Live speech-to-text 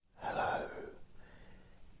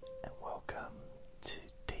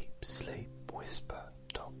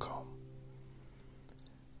deepsleepwhisper.com.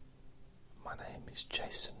 My name is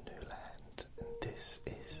Jason Newland, and this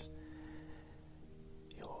is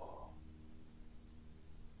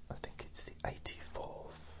I think it's the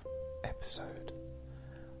 84th episode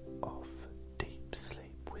of Deep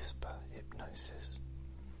Sleep Whisper Hypnosis.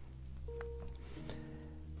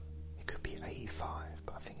 It could be 85,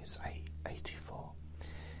 but I think it's 84.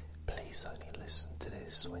 Please only listen to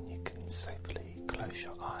this when you can safely close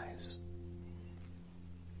your eyes.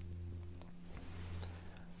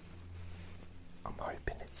 I'm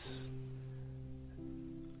hoping it's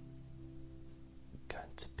going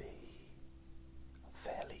to be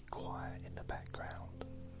fairly quiet in the background.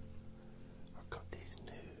 I've got these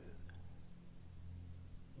new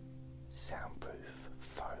soundproof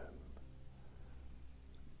foam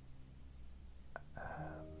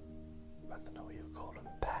I don't know what you call them,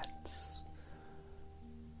 pads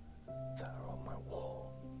that are on my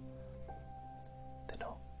wall. They're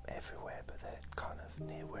not everywhere, but they're kind of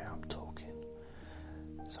near where I'm talking,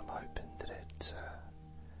 so I'm hoping that it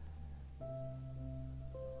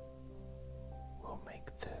will make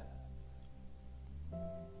the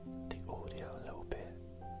audio a little bit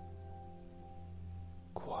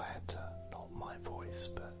quieter. Not my voice,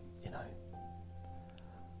 but you know,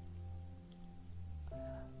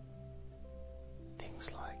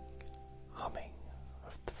 things like humming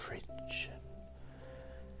of the fridge and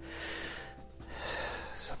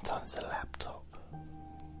sometimes the laptop.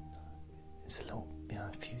 It's a little,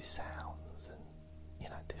 a few sounds and,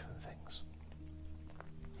 different things.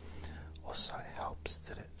 Also, it helps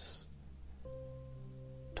that it's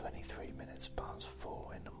 23 minutes past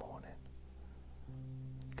 4 in the morning,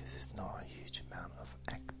 because there's not a huge amount of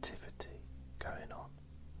activity going on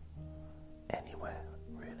anywhere,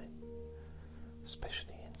 really,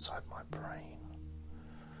 especially inside my brain,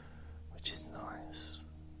 which is nice.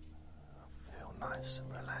 I feel nice and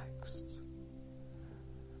relaxed.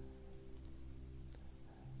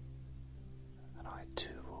 And I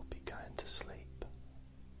too will be going to sleep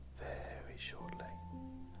very shortly,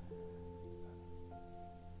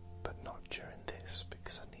 but not during this,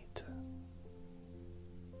 because I need to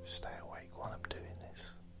stay awake while I'm doing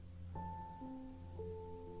this.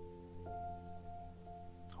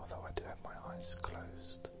 Although I do have my eyes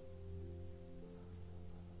closed.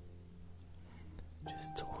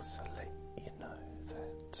 Just to also let you know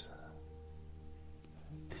that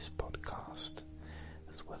this podcast,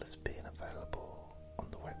 as well as being available on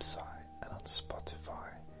the website and on Spotify,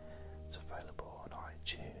 it's available on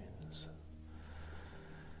iTunes,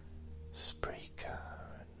 Spreaker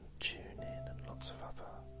and TuneIn and lots of other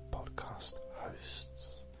podcast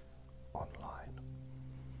hosts online.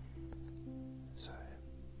 So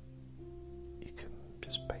you can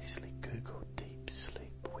just basically Google Deep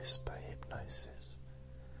Sleep Whisper Hypnosis,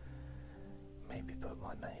 maybe put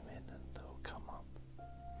my name in and it'll come up.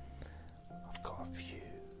 I've got a few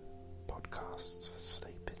podcasts for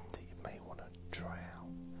sleeping that you may want to try out.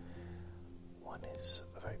 One is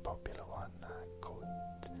a very popular one called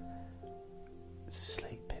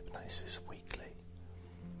Sleep Hypnosis Weekly,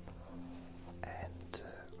 and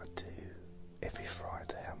I do every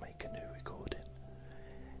Friday. I make a new recording.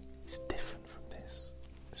 It's different from this.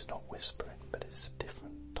 It's not whispering, but it's a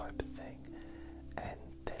different type of thing, and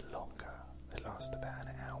they're longer. They last about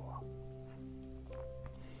an hour.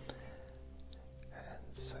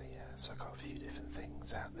 And so I've got a few different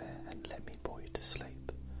things out there, and Let Me Bore You to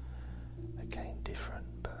Sleep. Again, different,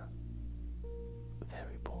 but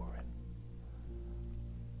very boring.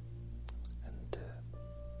 And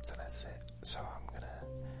so that's it. So I'm gonna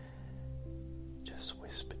just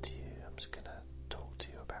whisper to you. I'm just gonna talk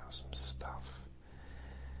to you about some stuff.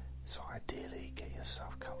 So ideally, get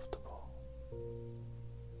yourself comfortable.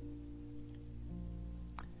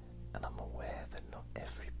 And I'm aware that not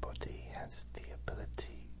everybody has the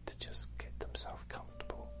ability to just get themselves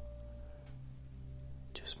comfortable.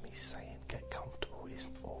 Just me saying get comfortable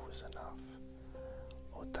isn't always enough.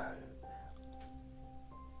 Although,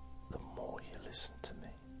 the more you listen to me,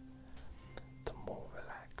 the more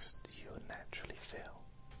relaxed you'll naturally feel.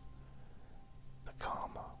 The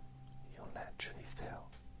calmer you'll naturally feel.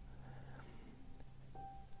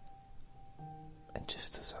 And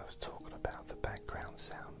just as I was talking about the background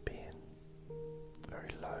sound being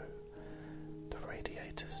very low, the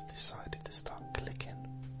radiators decided to start clicking,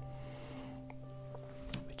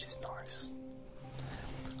 which is nice.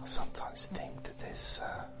 I sometimes think that there's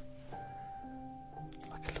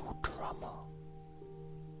like a little drummer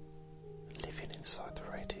living inside the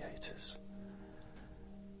radiators,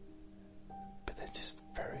 but they're just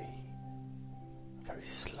very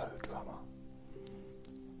slow drummer.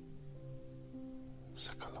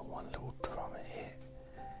 So kind of one little drum hit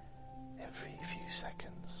every few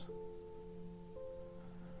seconds,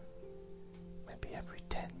 maybe every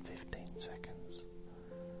 10-15 seconds.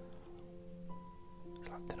 It's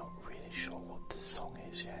like they're not really sure what the song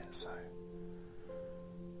is yet, so.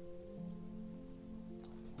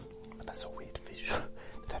 But that's a weird visual.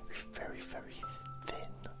 They'd have to be very, very thin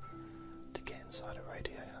to get inside a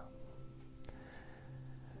radiator.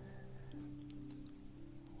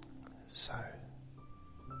 So,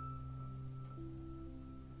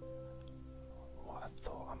 what I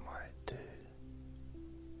thought I might do,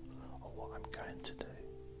 or what I'm going to do,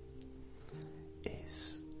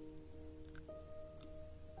 is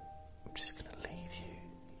I'm just going to leave you.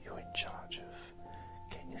 You're in charge of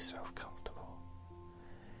getting yourself comfortable.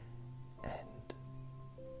 And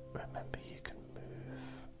remember, you can move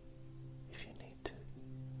if you need to.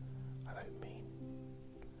 I don't mean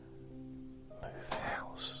move the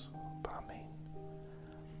house, but I mean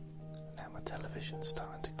now my television's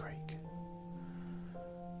starting to creak.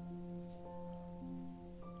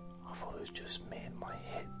 I thought it was just me and my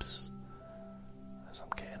hips. As I'm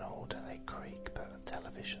getting older, they creak, but the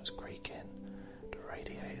television's creaking, the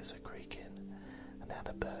radiators are creaking, and now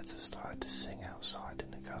the birds have started to sing outside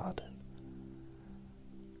in the garden.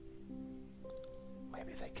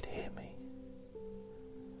 Maybe they could hear me.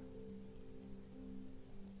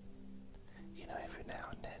 You know, every now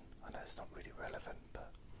and then, I know it's not really relevant,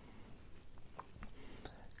 but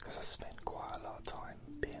because I spend quite a lot of time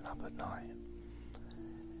being up at night,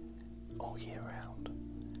 all year round,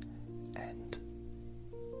 and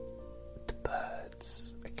the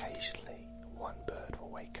birds, occasionally one bird will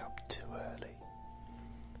wake up too early,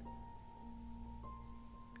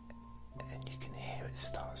 and you can hear it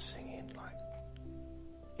start singing, like,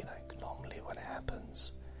 you know, normally when it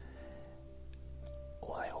happens,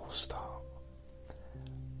 they all start,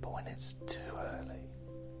 but when it's too early,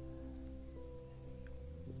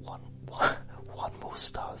 one will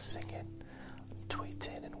start singing,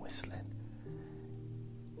 tweeting and whistling,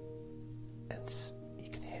 and you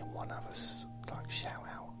can hear one other like shout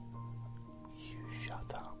out, "You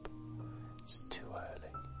shut up, it's too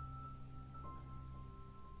early,"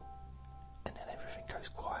 and then everything goes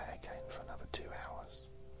quiet again for another 2 hours.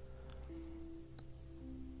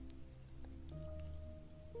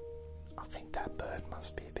 I think that bird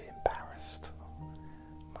must be a bit embarrassed,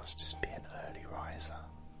 must just be an early riser.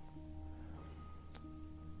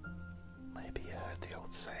 Maybe you heard the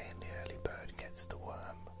old saying, the early bird gets the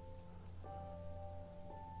worm.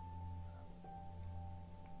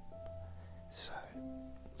 So,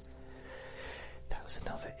 that was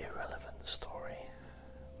another irrelevant story.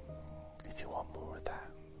 If you want more of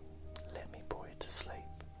that, Let Me Bore You to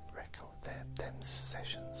Sleep record. Them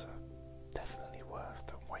sessions are definitely worth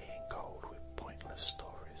the weight in gold with pointless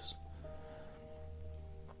stories.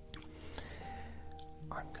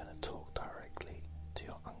 I'm going to talk directly to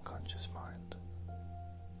your unconscious mind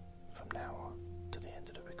from now on to the end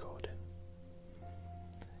of the recording,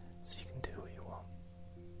 so you can do what you want.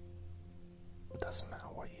 It doesn't matter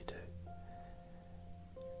what you do.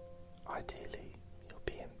 Ideally, you'll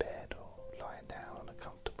be in bed or lying down on a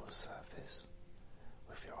comfortable surface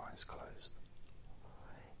with your eyes closed.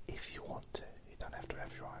 If you want to, you don't have to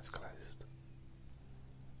have your eyes closed.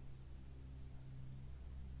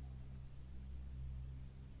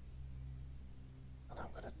 And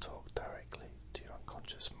I'm going to talk directly to your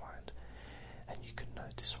unconscious mind, and you can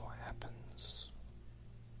notice what happens.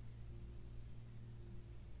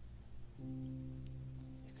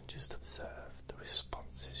 You can just observe the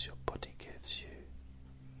responses your body gives you.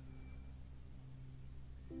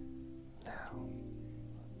 Now,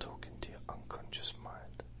 talking to your unconscious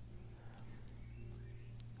mind,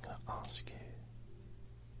 I'm going to ask you,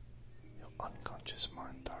 your unconscious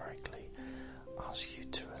mind directly, ask you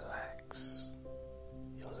to relax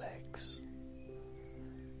your legs.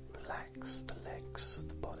 Relax the legs of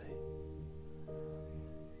the body.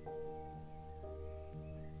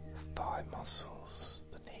 The thigh muscles,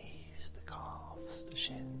 the knees, the calves, the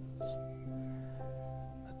shins,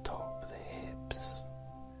 the top of the hips,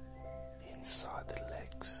 the inside of the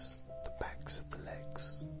legs, the backs of the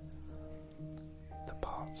legs, the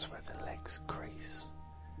parts where the legs crease,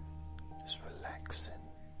 just relaxing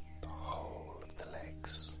the whole of the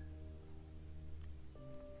legs.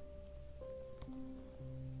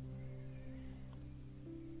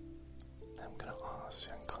 Now I'm going to ask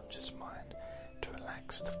the unconscious mind to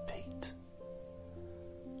relax the feet.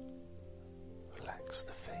 Relax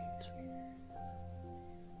the feet,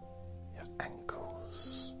 your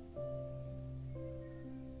ankles,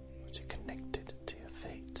 which are connected to your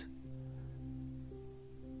feet,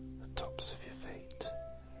 the tops of your feet,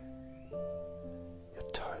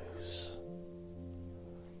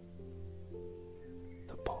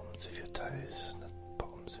 toes and the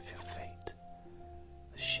bottoms of your feet,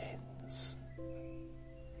 the shins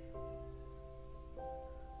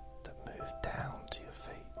that move down to your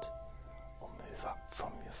feet or move up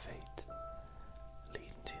from your feet, leading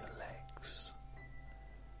to your legs,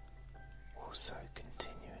 also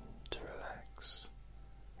continuing to relax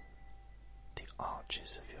the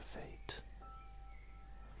arches of your feet,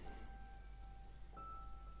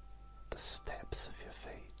 the steps of your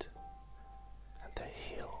feet, and the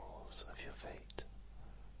heels of your feet.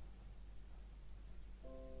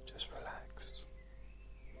 Just relax.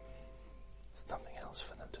 There's nothing else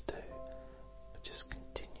for them to do, but just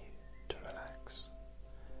continue to relax.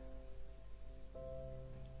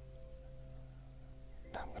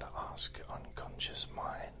 Now I'm going to ask your unconscious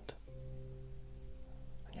mind,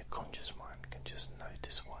 and your conscious mind can just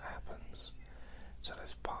notice what happens to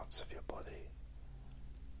those parts of your body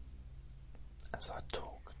as I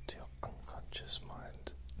talk to your unconscious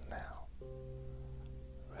mind now.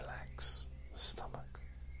 Relax the stomach.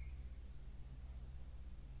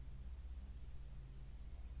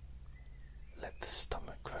 Let the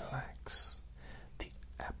stomach relax, the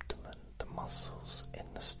abdomen, the muscles in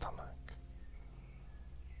the stomach.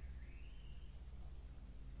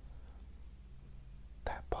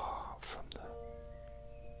 That part from the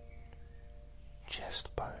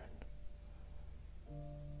chest bone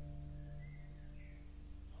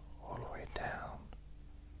all the way down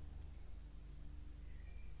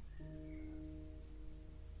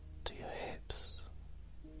to your hips,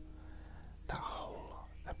 that whole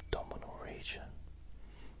abdominal region.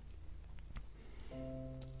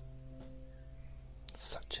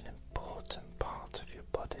 Such an important part of your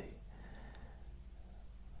body.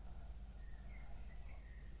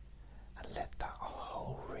 And let that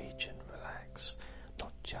whole region relax,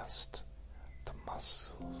 not just the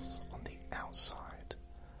muscles on the outside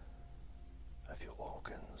of your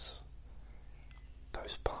organs,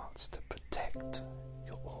 those parts that protect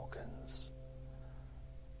your organs,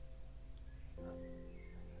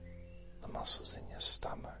 the muscles in your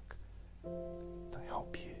stomach that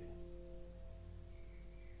help you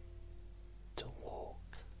to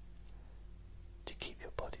walk, to keep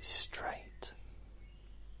your body straight.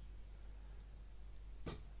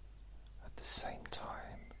 At the same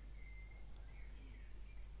time,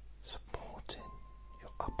 supporting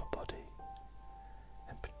your upper body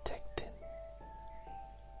and protecting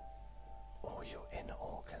all your inner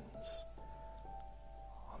organs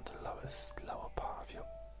on the lower part of your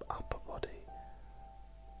upper body,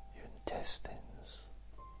 your intestines,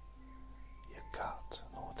 your gut,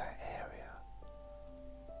 and all that area,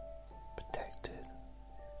 protected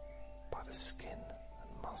by the skin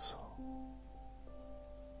and muscle,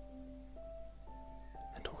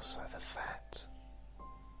 and also the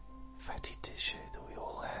fatty tissue that we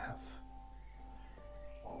all have,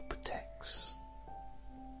 all protects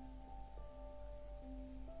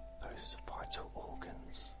those vital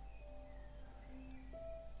organs.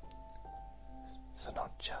 So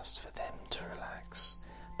not just for them to relax,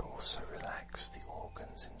 but also relax the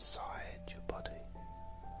organs inside your body.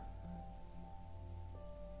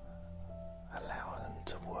 Allow them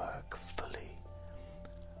to work fully,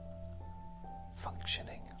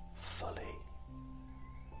 functioning fully,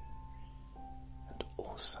 and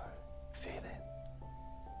also feeling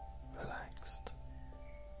relaxed.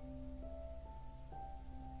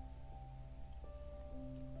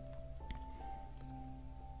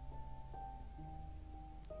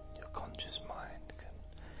 Your conscious mind can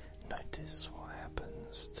notice what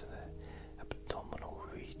happens to the abdominal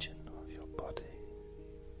region of your body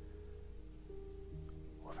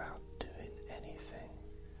without doing anything,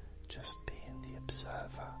 just being the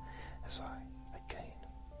observer as I again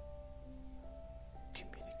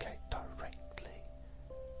communicate directly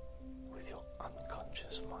with your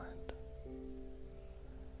unconscious mind.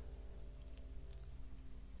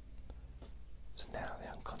 So now the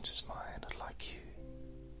unconscious mind, I'd like you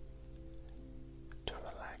to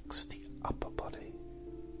relax the upper body,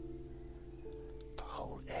 the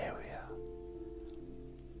whole area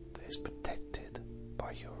that is protected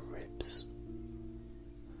by your ribs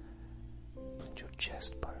and your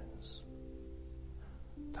chest bones,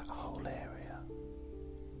 that whole area.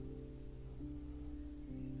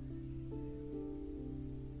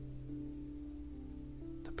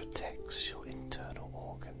 That protects your internal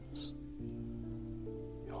organs,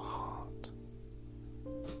 your heart,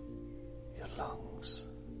 your lungs,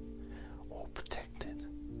 all protected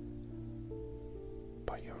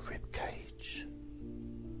by your rib cage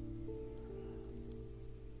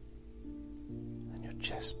and your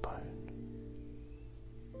chest bone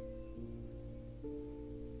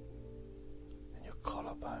and your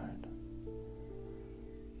collarbone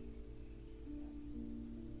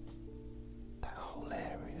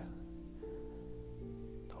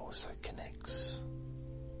also connects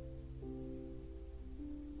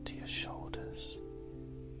to your shoulders.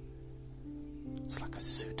 It's like a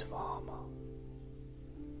suit of armour.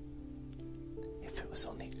 If it was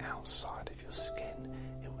on the outside of your skin,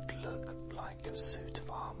 it would look like a suit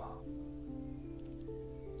of armour,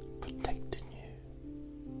 protecting you.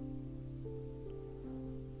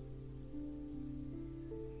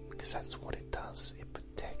 Because that's what it does, it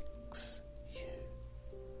protects you.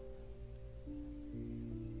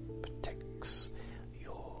 Protects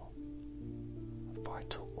your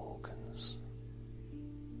vital organs.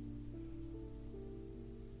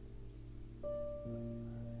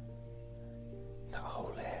 That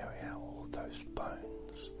whole area, all those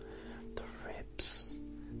bones, the ribs,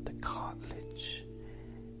 the cartilage,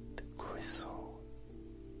 the gristle,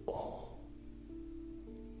 all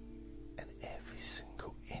and every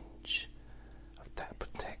single inch of that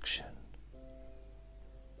protection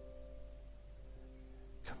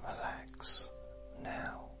can relax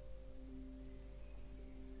now.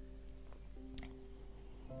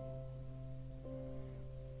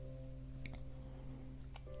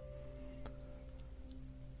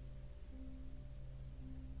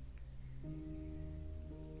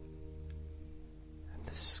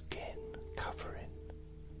 The skin covering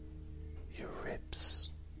your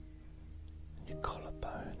ribs and your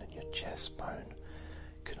collarbone and your chest bone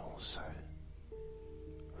can also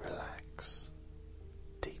relax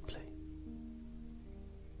deeply.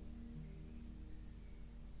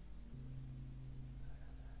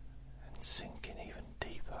 And sinking even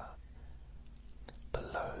deeper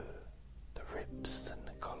below the ribs and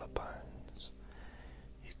the collarbones,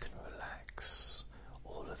 you can relax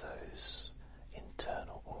all of those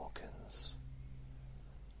internal organs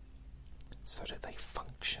so that they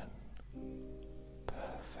function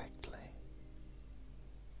perfectly,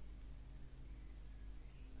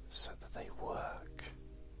 so that they work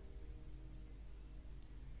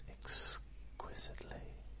exquisitely,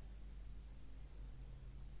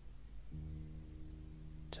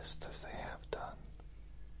 just as they have done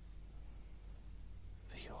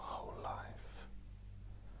for your whole life.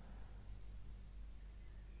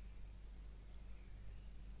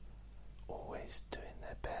 Always doing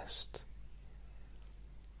their best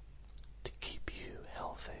to keep you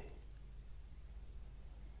healthy.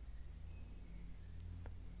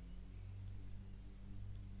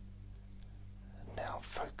 And now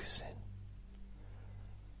focusing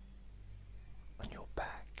on your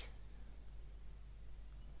back.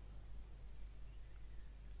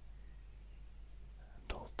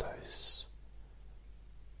 And all those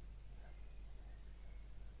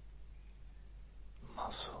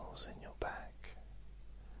muscles in your back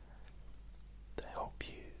that help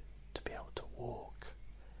you to be able to walk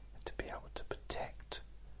and to be able to protect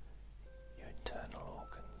your internal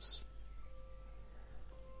organs.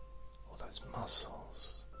 All those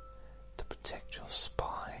muscles to protect your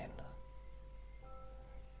spine.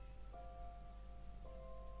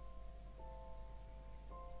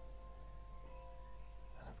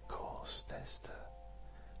 And of course there's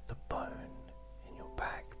the bone in your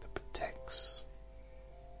back that protects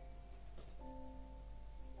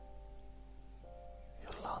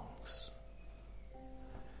your lungs,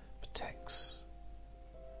 protects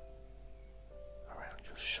around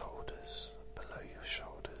your shoulders, below your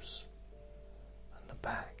shoulders, and the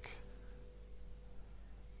back.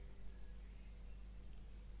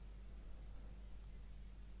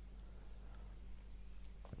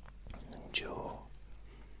 And your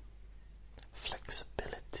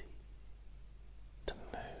flexibility to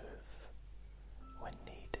move when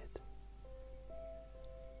needed.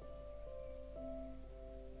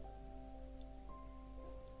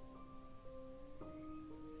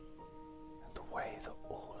 And the way that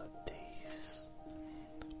all of these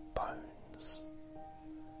bones,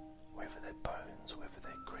 whether they're bones, whether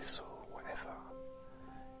they're gristle, whatever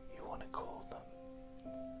you want to call them,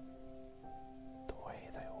 the way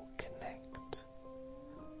they all connect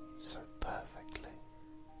so perfectly,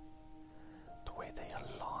 the way they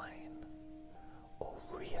align or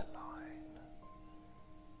realign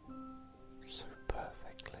so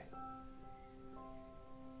perfectly.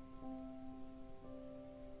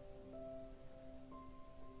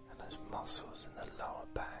 And those muscles in the lower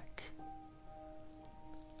back,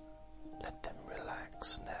 let them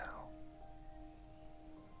relax now.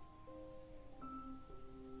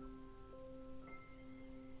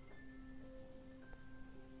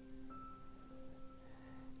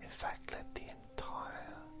 In fact, let the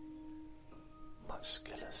entire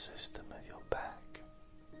muscular system of your back,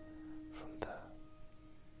 from the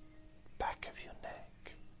back of your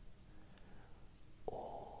neck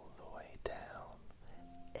all the way down,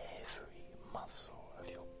 every muscle of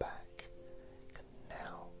your back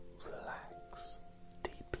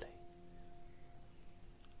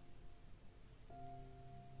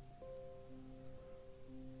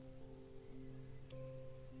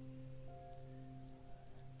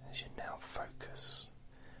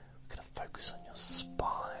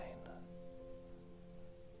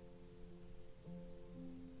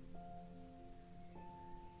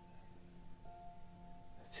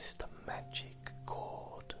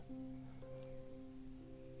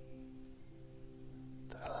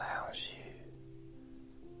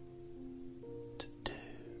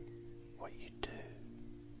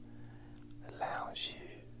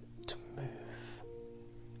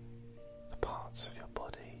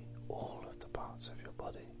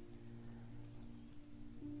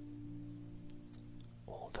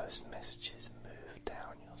all those messages move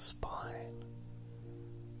down your spine,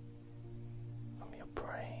 from your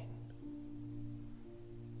brain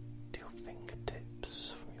to your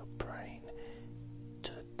fingertips, from your brain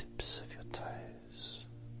to the tips of your toes,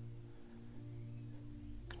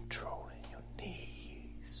 controlling your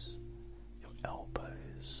knees, your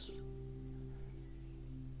elbows,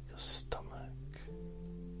 your stomach.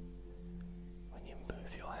 When you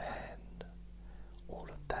move your hand, all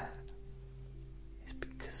of that is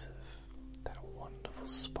because of that wonderful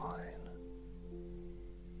spine,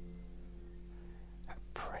 that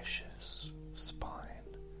precious spine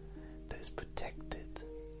that is protected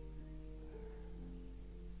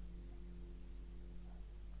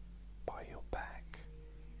by your back,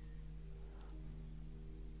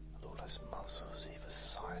 and all those muscles either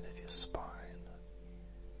side of your spine,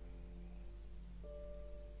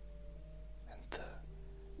 and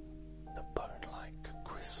the bone-like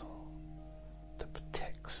gristle that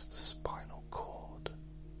protects the spinal cord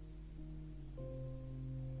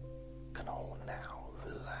can all now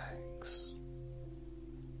relax,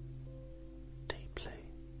 deeply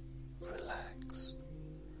relaxed.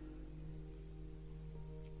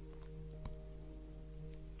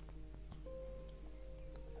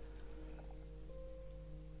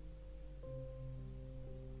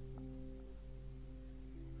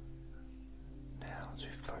 Now as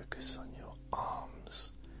we focus on your arms,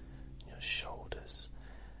 your shoulders,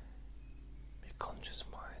 your conscious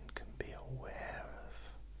mind can be aware of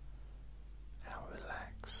how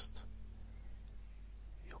relaxed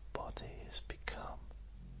your body has become.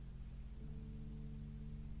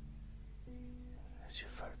 As you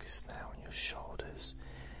focus now on your shoulders,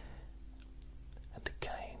 and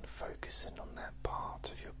again focusing on that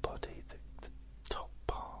part of your body, the top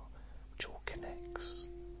part which all connects,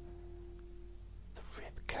 the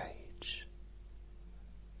rib cage,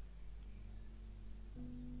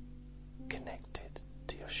 connected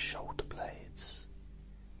to your shoulder blades.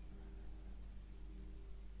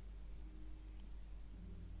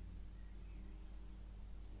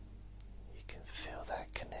 You can feel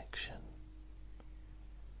that connection,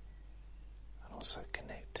 and also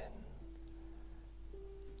connecting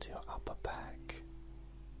to your upper back.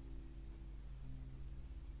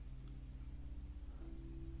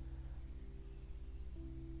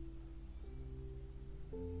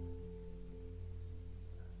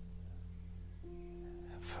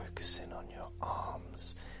 And focusing on your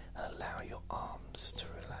arms, and allow your arms to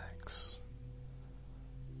relax.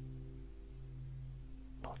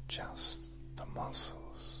 Not just the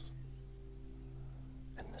muscles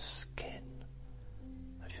and the skin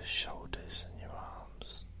of your shoulders and your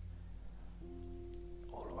arms,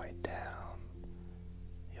 all the way down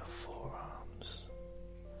your forearms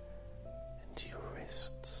into your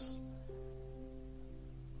wrists,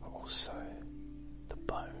 but also the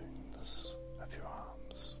bones of your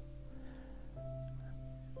arms.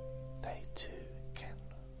 They too can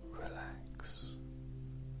relax.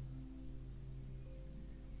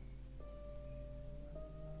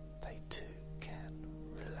 They too can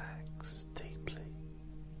relax deeply.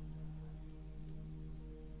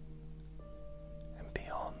 And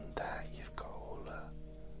beyond that, you've got all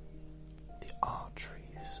the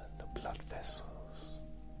arteries and the blood vessels.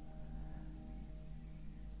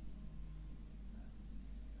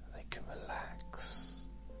 They can relax,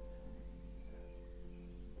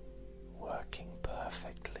 working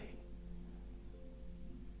perfectly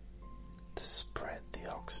to spread the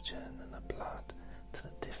oxygen and the blood to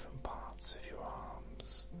the different parts of your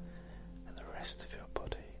arms and the rest of your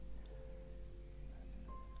body,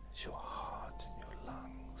 as your heart and your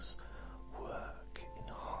lungs work in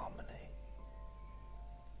harmony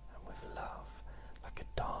and with love, like a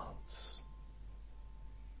dance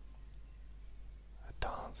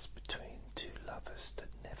between two lovers that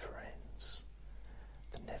never ends,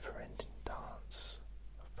 the never-ending dance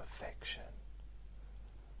of perfection,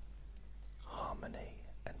 harmony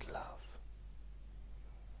and love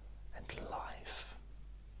and life,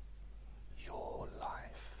 your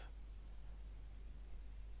life,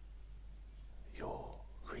 your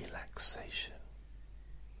relaxation,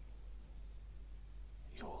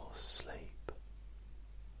 your sleep,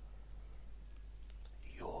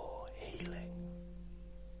 your healing.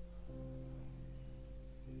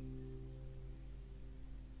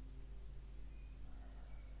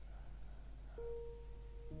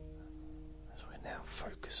 As we now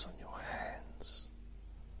focus on your hands,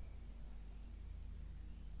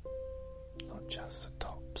 not just the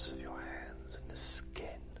tops of your hands and the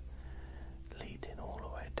skin, leading all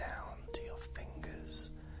the way down to your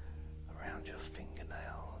fingers, around your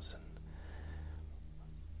fingernails, and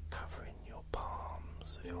covering your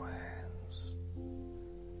palms of your hands,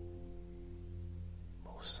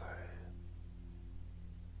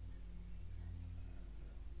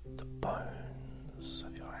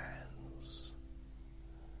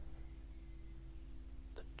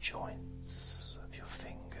 joints of your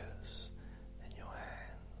fingers and your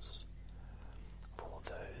hands, all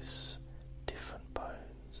those different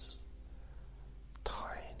bones,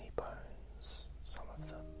 tiny bones, some of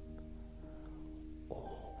them,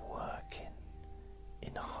 all working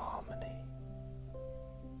in harmony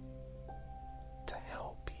to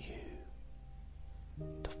help you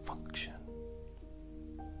to function,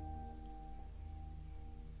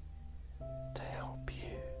 to help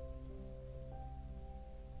you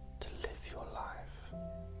to live your life.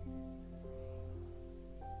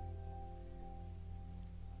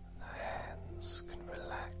 And the hands can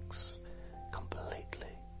relax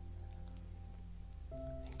completely,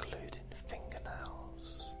 including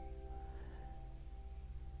fingernails.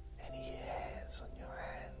 Any hairs on your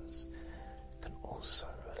hands can also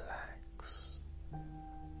relax.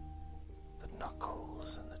 The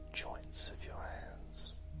knuckles and the joints of your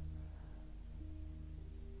hands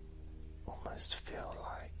almost feel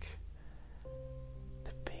like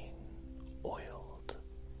they've been oiled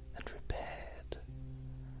and repaired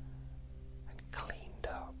and cleaned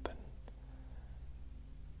up and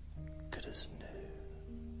good as new.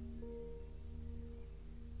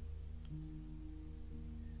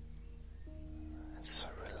 And so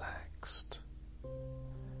relaxed.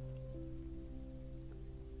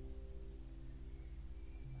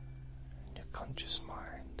 And your conscious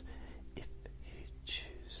mind, if you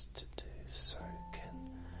choose to do so, can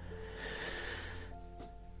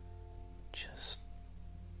just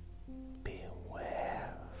be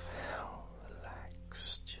aware of how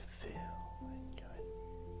relaxed you feel in your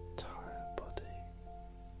entire body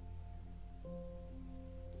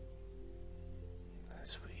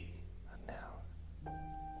as we are now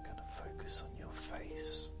going to focus on your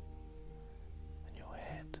face and your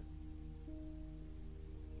head.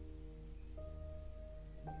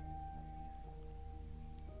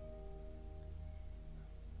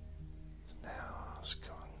 So now ask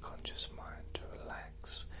your unconscious mind to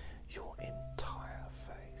relax your entire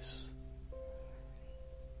face,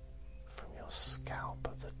 from your scalp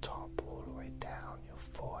at the top all the way down your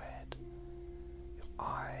forehead, your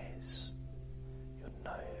eyes, your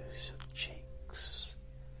nose, your cheeks,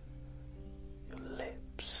 your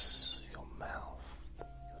lips, your mouth,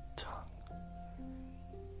 your tongue,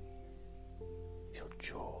 your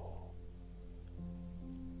jaw,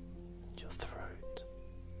 and your throat,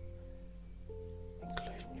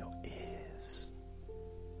 including your ears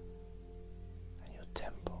and your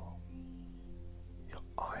temple, your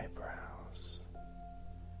eyebrows,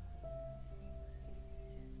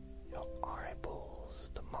 your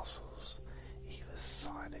eyeballs, the muscles either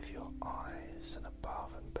side of your eyes and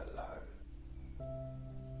above and below,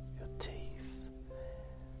 your teeth,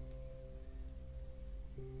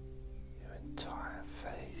 your entire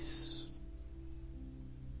face,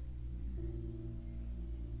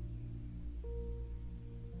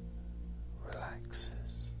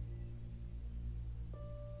 relaxes.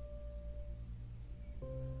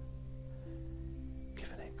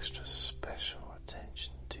 Give an extra special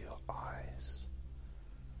attention to your eyes.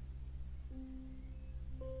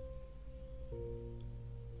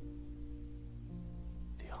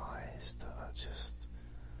 The eyes that are just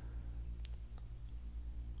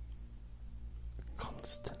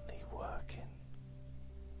constantly working,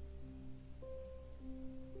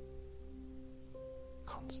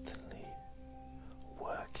 constantly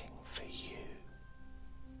working for you.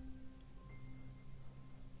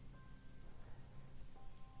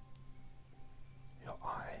 Your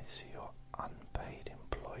eyes are your unpaid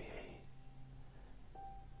employee,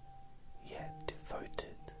 yet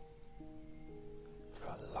devoted for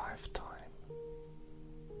a lifetime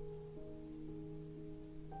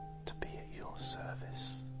to be at your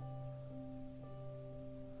service.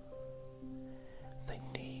 They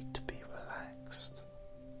need to be relaxed.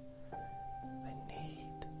 They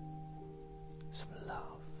need some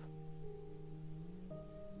love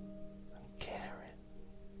and caring.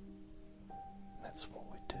 That's what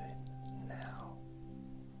we're doing now.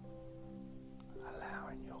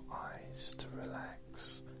 Allowing your eyes to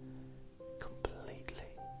relax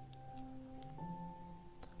completely.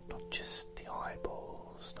 Not just the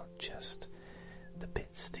eyeballs, not just the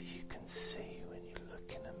bits that you can see when you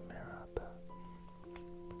look in a mirror, but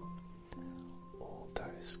all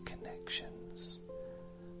those connections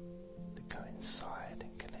that go inside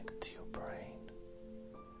and connect to your brain.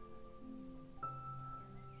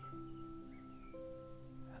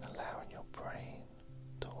 And allowing your brain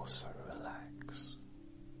to also relax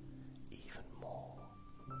even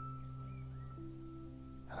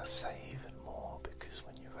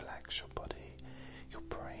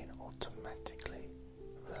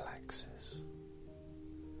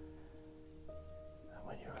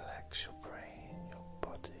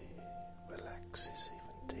relaxes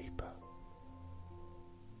even deeper.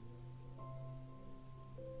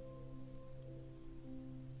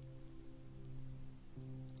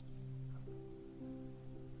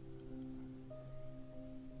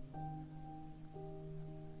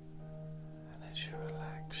 And as you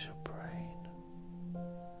relax your brain,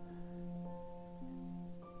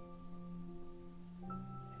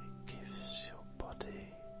 it gives your body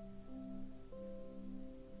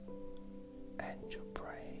and your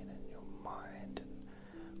brain and your mind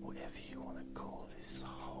and whatever you want to call this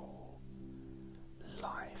whole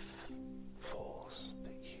life force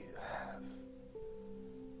that you have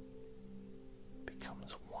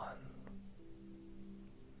becomes one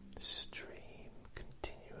stream,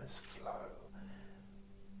 continuous flow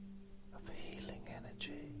of healing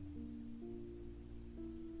energy.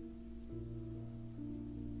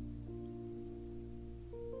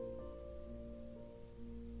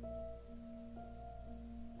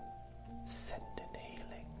 Sending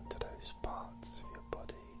healing to those parts of your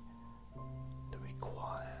body that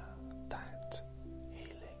require that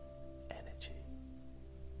healing energy.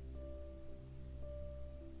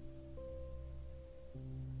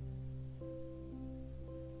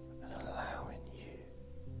 And allowing you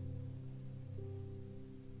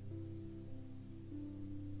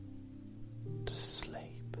to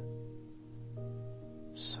sleep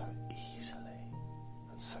so easily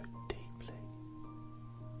and so deeply,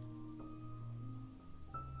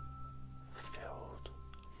 filled